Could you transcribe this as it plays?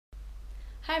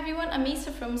Hi everyone, I'm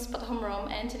Isa from Spotahome, Rome,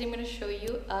 and today I'm going to show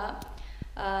you a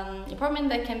apartment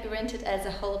that can be rented as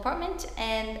a whole apartment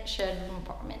and shared room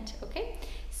apartment. Okay,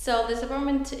 so this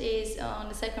apartment is on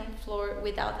the second floor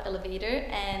without elevator,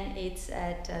 and it's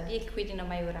at Via Quirino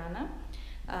Majorana.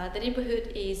 The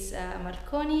neighborhood is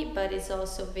Marconi, but it's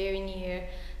also very near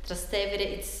Trastevere.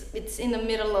 It's in the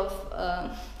middle of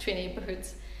three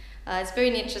neighborhoods. It's very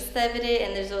near Trastevere,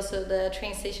 and there's also the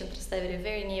train station Trastevere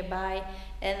very nearby,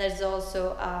 and there's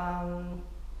also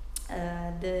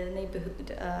the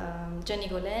neighborhood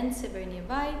Gianigolense very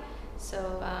nearby.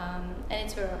 So and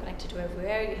it's very well connected to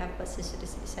everywhere. You have buses to the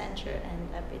city center and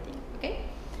everything. Okay,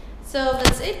 so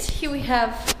that's it. Here we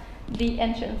have the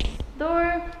entrance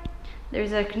door.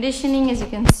 There's air conditioning, as you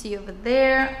can see over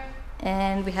there,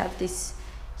 and we have this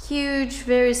huge,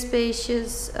 very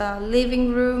spacious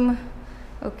living room.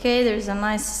 Okay, there's a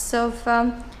nice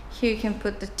sofa. Here you can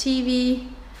put the TV.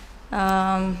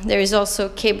 There is also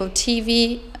cable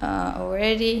TV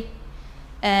already.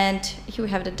 And here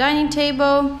we have the dining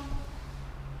table.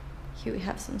 Here we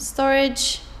have some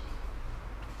storage.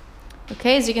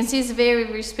 Okay, as you can see, it's a very,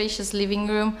 very spacious living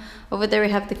room. Over there we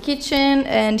have the kitchen,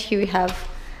 and here we have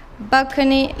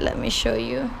balcony. Let me show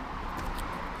you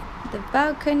the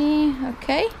balcony.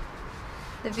 Okay,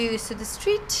 the view is to the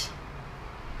street.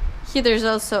 Here there's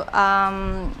also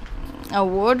a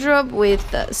wardrobe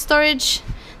with storage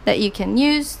that you can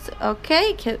use.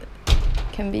 Okay,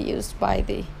 can be used by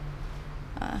the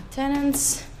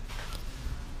tenants.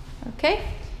 Okay,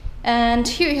 and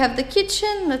here we have the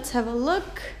kitchen. Let's have a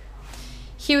look.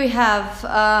 Here we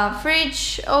have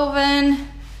fridge, oven.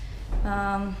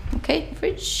 Okay,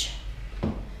 fridge,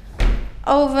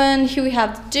 oven. Here we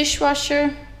have the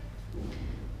dishwasher.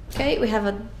 Okay, we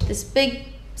have this big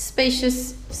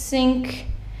spacious sink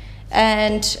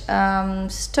and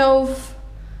stove.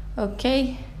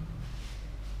 Okay,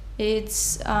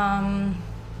 it's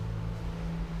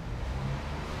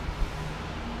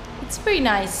very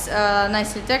nice,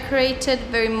 nicely decorated,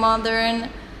 very modern,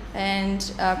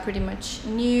 and pretty much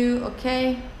new.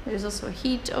 Okay, there's also a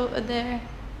heat over there.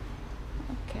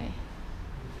 Okay,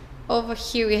 over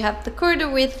here we have the corridor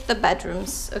with the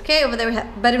bedrooms. Okay, over there we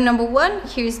have bedroom number 1,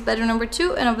 here's bedroom number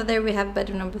 2, and over there we have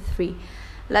bedroom number 3.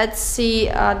 Let's see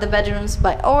the bedrooms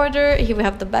by order. Here we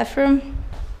have the bathroom.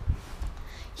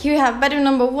 Here we have bedroom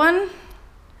number 1,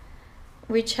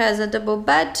 which has a double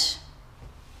bed.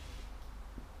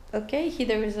 Okay, here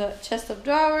there is a chest of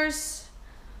drawers.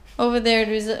 Over there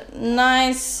is a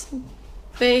nice,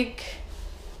 big,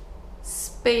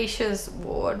 spacious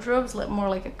wardrobes, more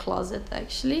like a closet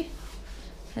actually.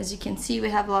 As you can see,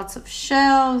 we have lots of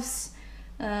shelves,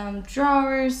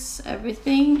 drawers,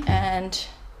 everything, and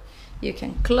you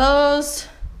can close.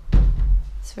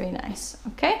 It's very nice.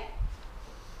 Okay,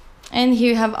 and here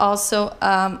you have also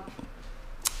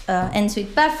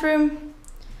ensuite bathroom.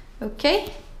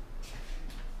 Okay,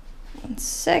 one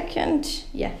second.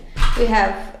 Yeah, we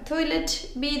have toilet,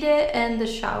 bidet, and the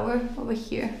shower over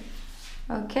here.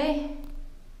 Okay,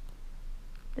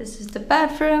 this is the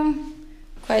bathroom,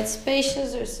 quite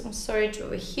spacious. There's some storage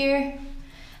over here,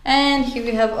 and here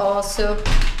we have also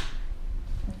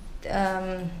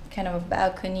kind of a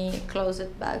balcony,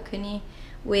 closet balcony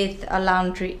with a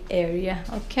laundry area.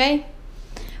 Okay,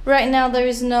 right now there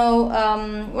is no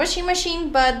washing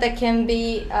machine, but that can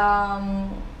be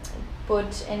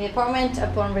put in the apartment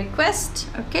upon request.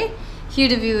 Okay, here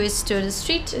the view is to the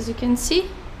street, as you can see.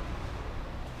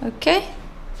 Okay,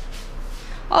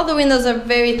 all the windows are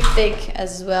very thick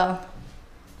as well,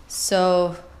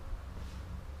 so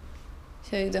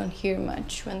you don't hear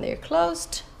much when they're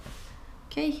closed.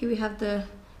 Okay, here we have the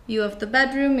view of the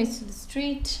bedroom, it's to the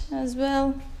street as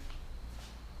well.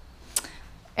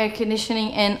 Air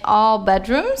conditioning in all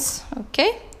bedrooms.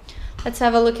 Okay, let's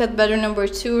have a look at bedroom number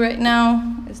 2 right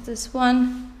now. Is this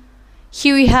one.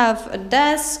 Here we have a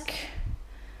desk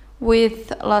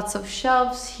with lots of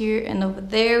shelves here, and over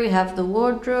there we have the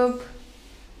wardrobe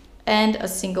and a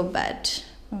single bed.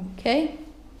 Okay,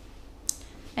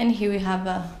 and here we have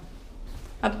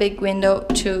a big window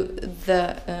to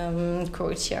the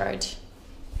courtyard.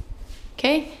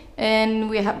 Okay,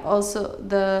 and we have also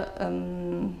the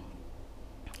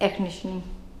air conditioning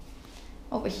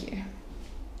over here.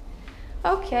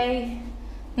 Okay,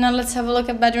 now let's have a look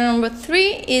at bedroom number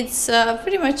 3. It's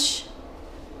pretty much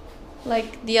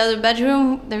like the other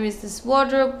bedroom. There is this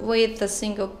wardrobe with a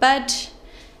single bed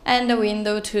and a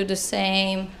window to the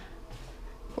same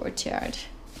courtyard.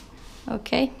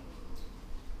 Okay,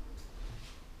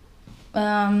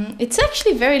 it's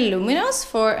actually very luminous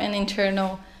for an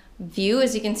internal view.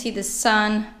 As you can see, the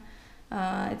sun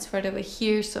it's right over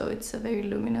here, so it's very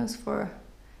luminous for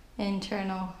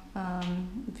internal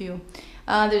view.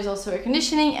 There's also air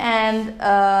conditioning and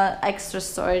extra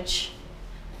storage.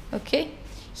 Okay,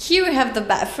 here we have the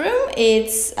bathroom.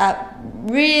 It's a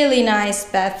really nice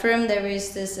bathroom. There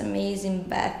is this amazing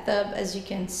bathtub, as you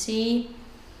can see.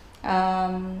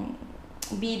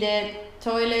 Bidet,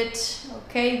 toilet,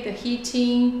 okay, the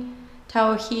heating,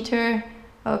 tower heater.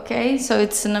 Okay, so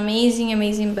it's an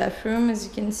amazing bathroom, as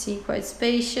you can see, quite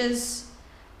spacious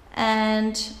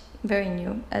and very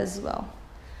new as well.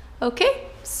 Okay,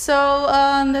 so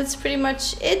that's pretty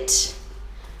much it.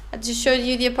 I just showed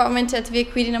you the apartment at Via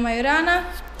Quirina Majorana.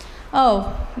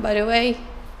 Oh, by the way,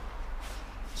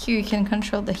 here you can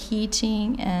control the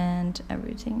heating and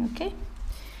everything, okay?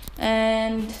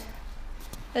 And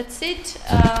that's it.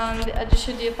 I just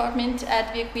showed you the apartment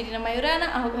at Via Quirina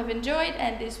Majorana. I hope you have enjoyed,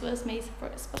 and this was Mason for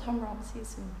Spotahome. See you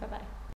soon. Bye bye.